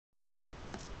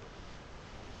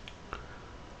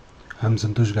I'm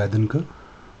Santosh Gaidankar.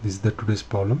 This is the today's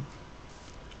problem.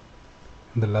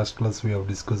 In the last class we have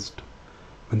discussed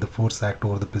when the force act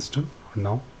over the piston.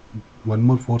 Now one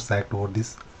more force act over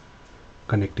this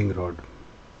connecting rod.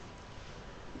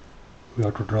 We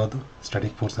have to draw the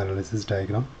static force analysis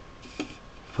diagram.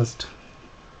 First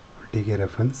take a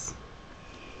reference.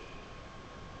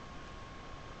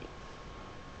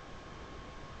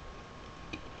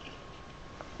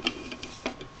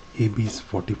 AB is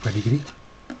 45 degree.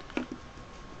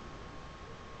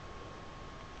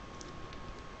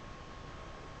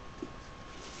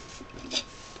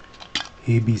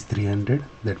 AB is 300,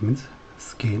 that means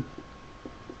scale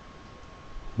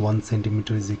 1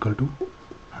 centimeter is equal to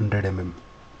 100 mm.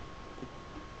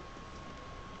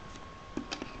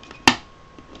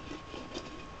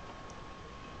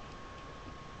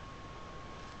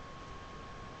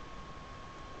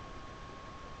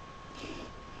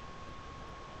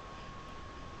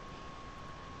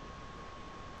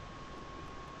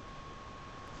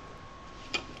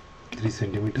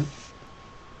 Centimeter.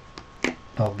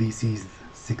 Top VC is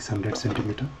 600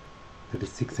 centimeter, that is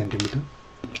 6 centimeter.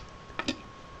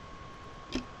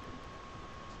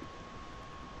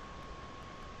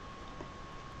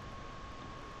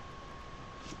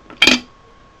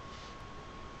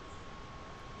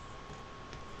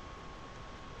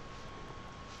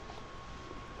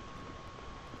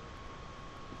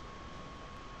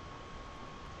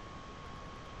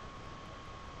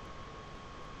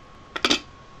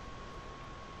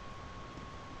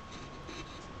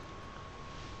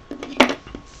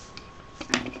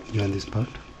 Join this part.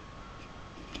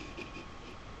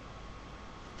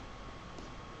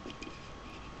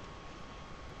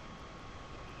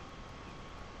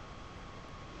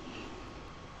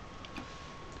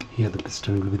 Here the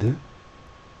piston will be there.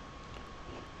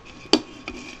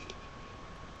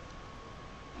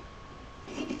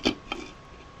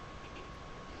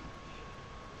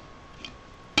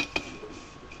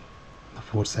 The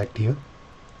force act here.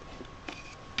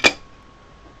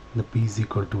 The P is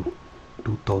equal to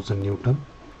 2000 Newton.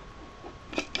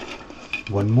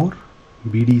 One more,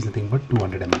 BD is nothing but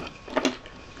 200 mm.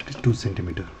 It is 2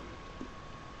 centimeter.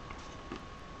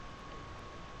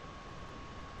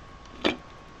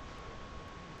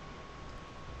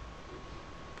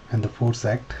 And the force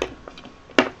act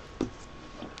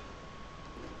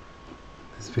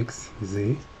is fixed. This is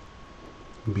A,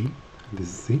 B, this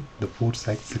is C. The force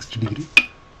act 60 degree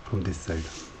from this side.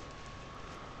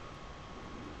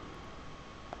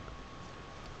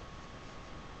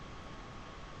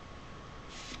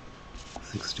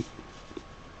 60.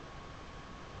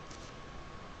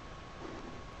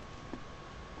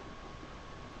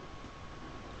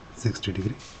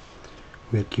 degree,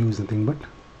 where Q is nothing but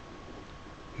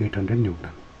 800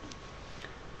 Newton.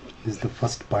 This is the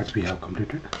first part we have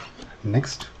completed.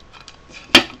 Next,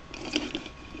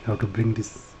 you have to bring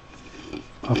this.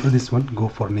 After this one, go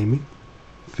for naming.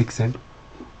 Fix and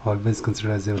always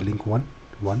consider as a link 1,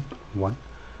 1, 1.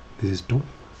 This is 2.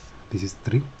 This is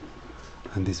 3.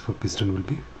 And this for piston will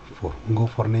be 4. Go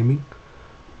for naming.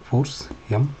 Force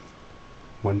M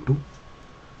 1 2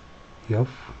 F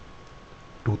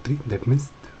 2 3, that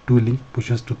means 2 link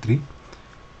pushes to 3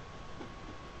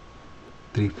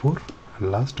 3 4,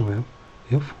 and last we have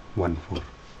F 1 4.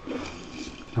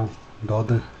 Now draw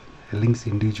the links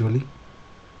individually.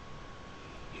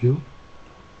 Here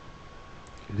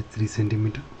it is 3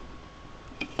 centimeter.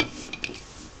 It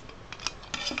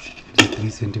is 3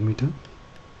 centimeter.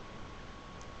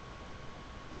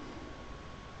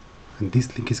 And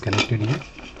this link is connected here,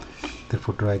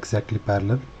 therefore draw exactly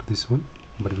parallel to this one,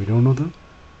 but we don't know the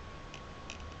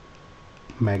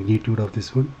magnitude of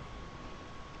this one.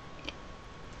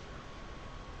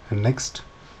 And next,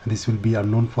 this will be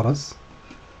unknown for us.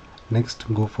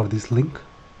 Next, go for this link,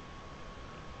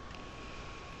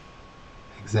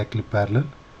 exactly parallel,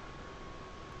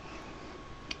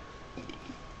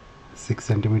 6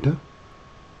 centimeter.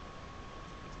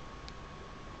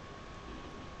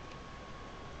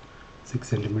 6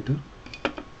 centimeter.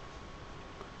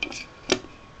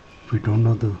 We don't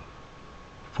know the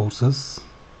forces.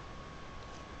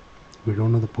 We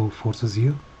don't know the forces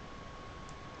here.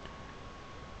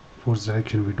 Force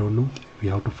direction we don't know. We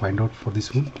have to find out for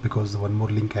this one, because one more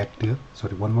link act here.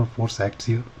 Sorry, one more force acts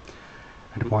here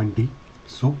at point D.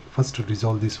 So first to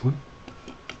resolve this one,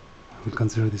 I will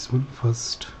consider this one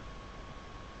first.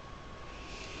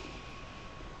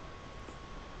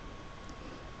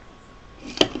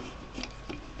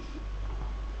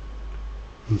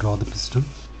 Draw the piston.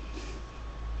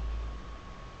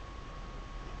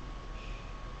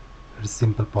 It is a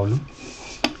simple problem,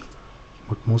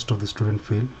 but most of the students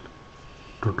fail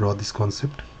to draw this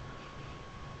concept.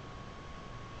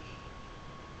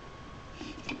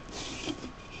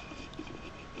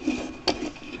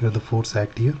 here the force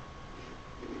act here,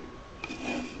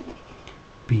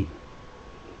 P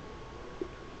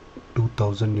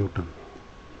 2000 Newton.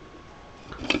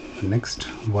 Next,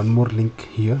 one more link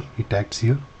here, it acts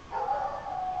here.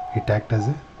 It acts as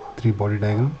a 3 body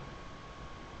diagram,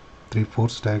 3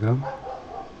 force diagram.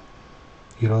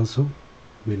 Here also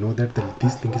we know that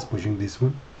this link is pushing this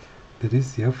one. That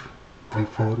is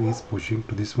F34 is pushing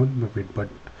to this one, but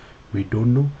we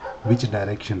don't know which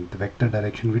direction, the vector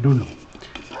direction we don't know.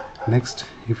 Next,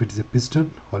 if it is a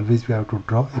piston, always we have to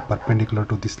draw a perpendicular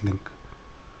to this link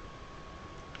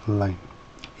line,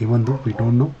 even though we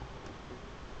don't know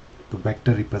the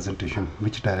vector representation,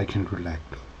 which direction it will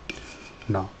act.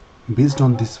 Now, based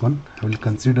on this one, I will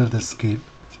consider the scale.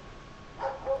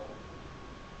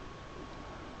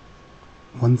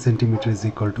 1 centimeter is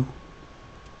equal to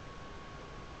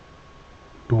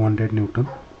 200 Newton.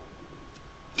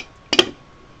 I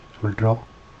will draw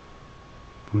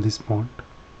from this point.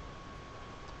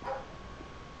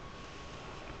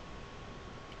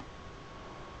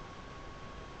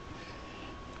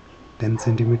 (10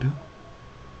 centimeter).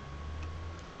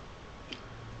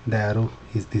 The arrow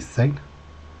is this side.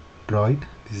 Draw it.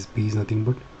 This is P is nothing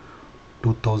but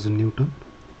 2000 Newton.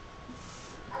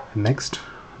 Next,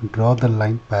 draw the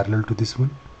line parallel to this one.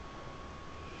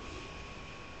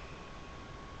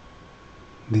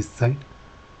 This side,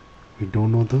 we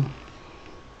don't know the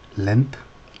length,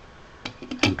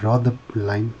 and draw the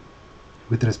line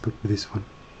with respect to this one,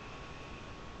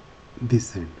 this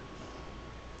side.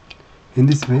 In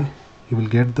this way, you will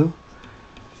get the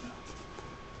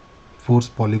force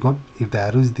polygon. If the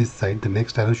arrow is this side, the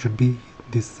next arrow should be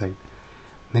this side,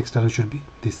 next arrow should be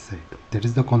this side. That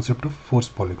is the concept of force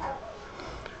polygon.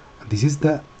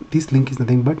 This link is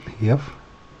nothing but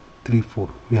F34.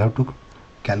 We have to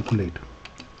calculate.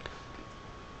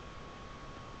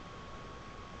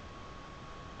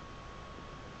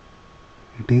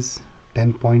 It is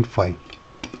 10.5.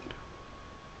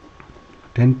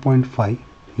 10.5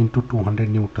 into 200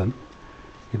 Newton.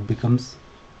 It becomes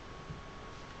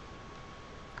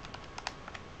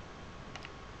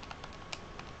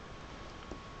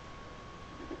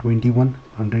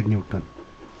 2100 Newton.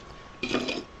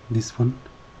 This one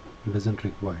doesn't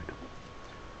require.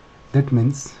 That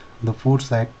means the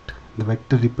force act, the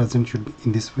vector represent should be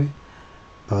in this way,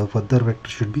 the other vector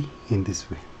should be in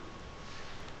this way.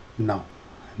 Now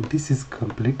this is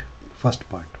complete first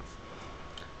part.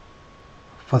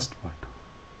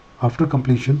 After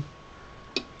completion,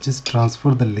 just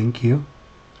transfer the link here,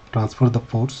 transfer the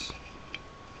force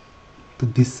to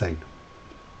this side.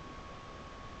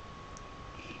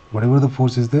 Whatever the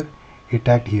force is there, it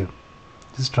act here.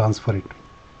 Just transfer it.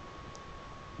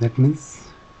 That means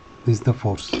this is the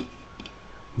force,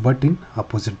 but in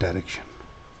opposite direction.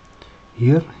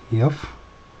 Here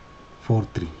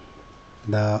F43,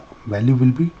 the value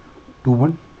will be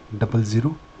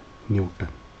 2100 Newton.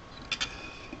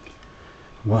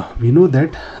 We know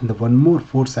that the one more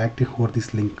force acting over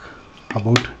this link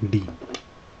about D.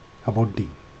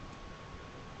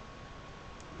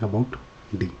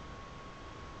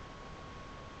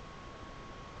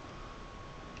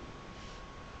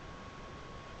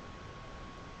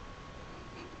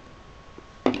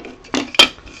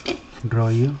 Draw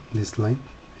here this line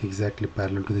exactly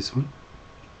parallel to this one.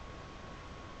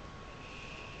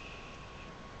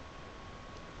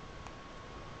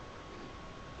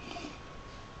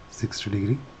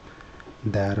 (60°).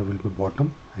 The arrow will be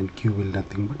bottom and Q will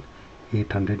nothing but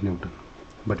 800 Newton.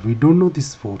 But we don't know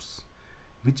this force,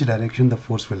 which direction the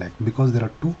force will act, because there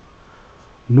are two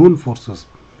known forces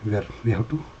where we have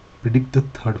to predict the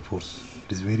third force.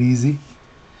 It is very easy.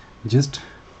 Just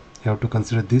you have to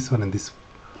consider this one and this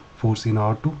force in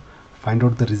order to find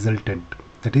out the resultant.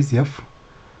 That is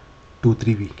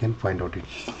F23. We can find out it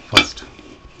first.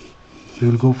 We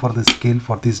will go for the scale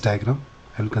for this diagram.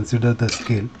 I will consider the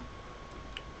scale.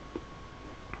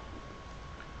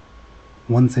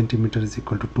 1 centimeter is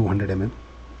equal to 200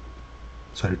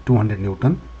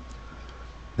 Newton.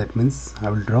 That means I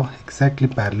will draw exactly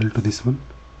parallel to this one.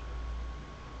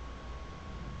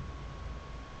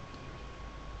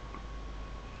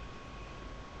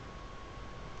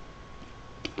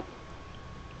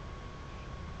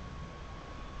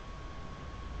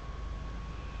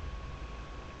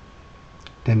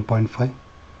 (10.5).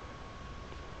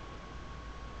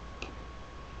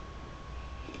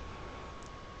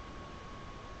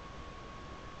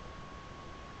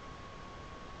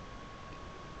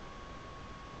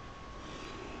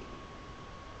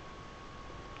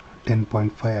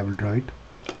 I will draw it.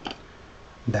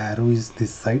 The arrow is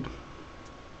this side.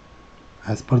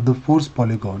 As per the force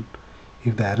polygon,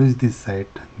 if the arrow is this side,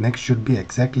 next should be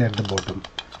exactly at the bottom.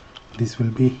 this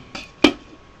will be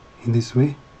in this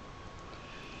way.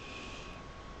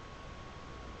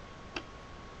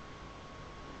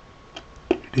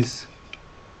 It is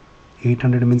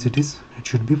 800 means it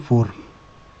should be 4.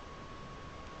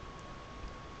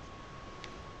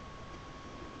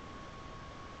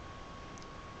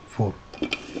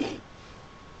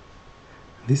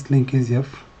 This link is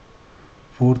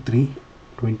F43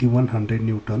 2100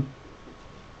 Newton,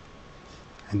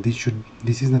 and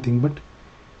this is nothing but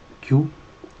Q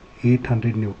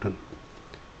 800 Newton.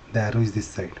 The arrow is this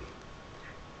side.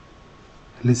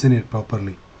 Listen it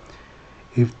properly.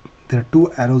 If there are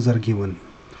two arrows are given,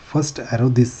 first arrow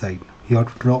this side, you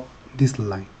have to draw this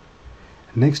line.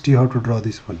 Next you have to draw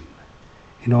this one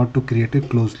in order to create a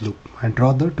closed loop, and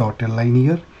draw the dotted line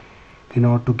here in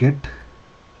order to get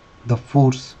the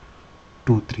force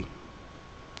 2, 3.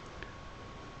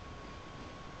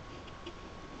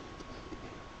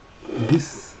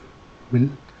 This will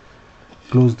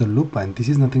close the loop, and this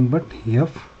is nothing but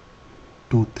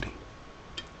F23.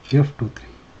 F23.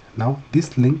 Now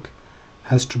this link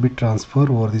has to be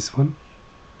transferred over this one,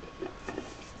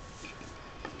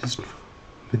 just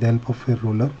with the help of a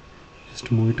ruler.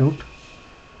 Just move it out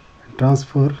and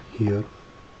transfer here.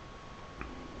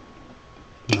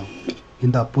 Now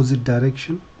in the opposite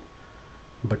direction,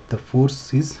 but the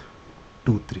force is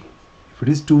 2, 3. If it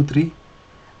is 2, 3,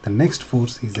 the next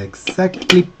force is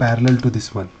exactly parallel to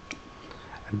this one.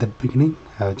 At the beginning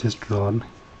I have just drawn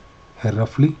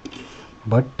roughly,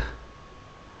 but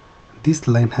this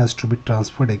line has to be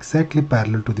transferred exactly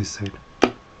parallel to this side.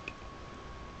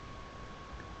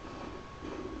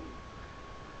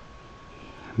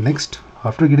 Next,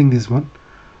 after getting this one,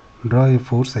 draw a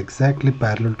force exactly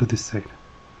parallel to this side,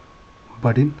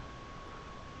 but in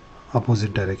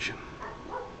opposite direction.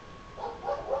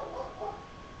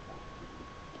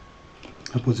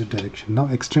 Opposite direction. Now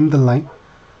extend the line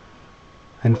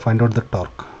and find out the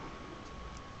torque.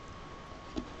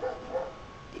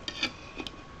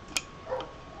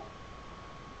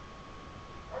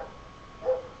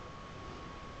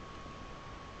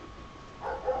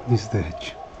 This is the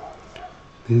H.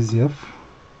 This is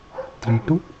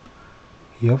F32,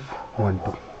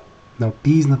 F12. Now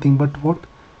T is nothing but what?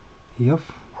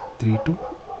 F32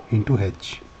 into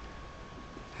H.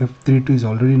 F32 is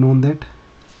already known, that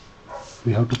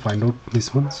we have to find out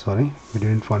this one. Sorry, we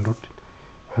didn't find out.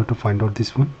 We have to find out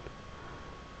this one.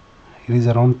 It is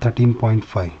around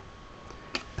 13.5.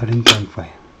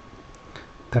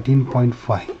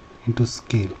 13.5 into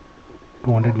scale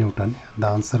 200 Newton. The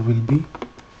answer will be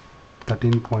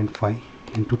 13.5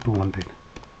 into 200,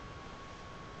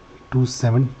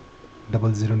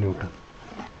 2700 Newton.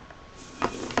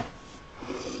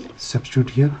 Substitute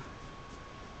here,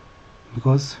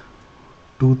 because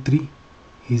 2, 3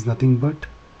 is nothing but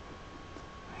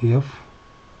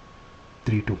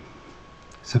F32.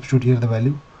 Substitute here the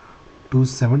value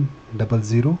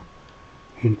 2700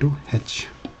 into H.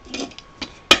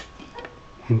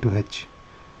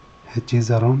 H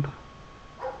is around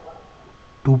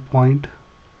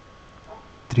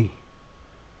 2.3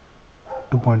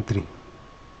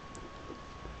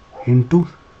 into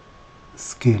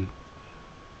scale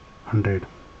 100.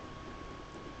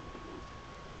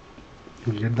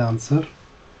 You will get the answer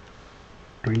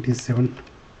 27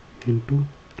 into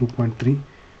 2.3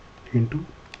 into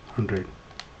 100.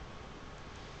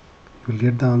 You will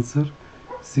get the answer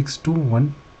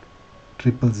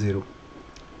 621,000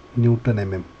 Newton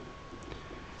mm.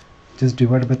 Just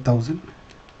divide by 1000.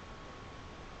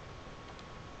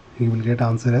 You will get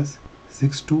answer as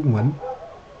 621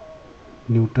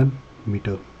 Newton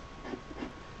meter.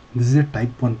 This is a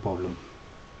type 1 problem.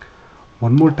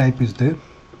 One more type is there.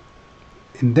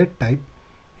 In that type,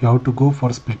 you have to go for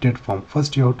splitted form.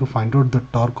 First you have to find out the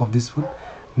torque of this one.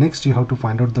 Next you have to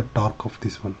find out the torque of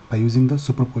this one by using the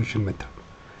superposition method.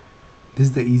 This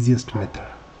is the easiest method.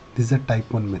 This is a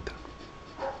type 1 method.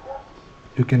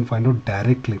 You can find out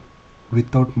directly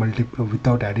without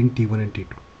adding T1 and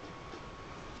T2.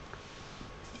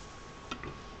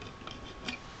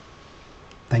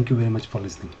 Thank you very much for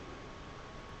listening.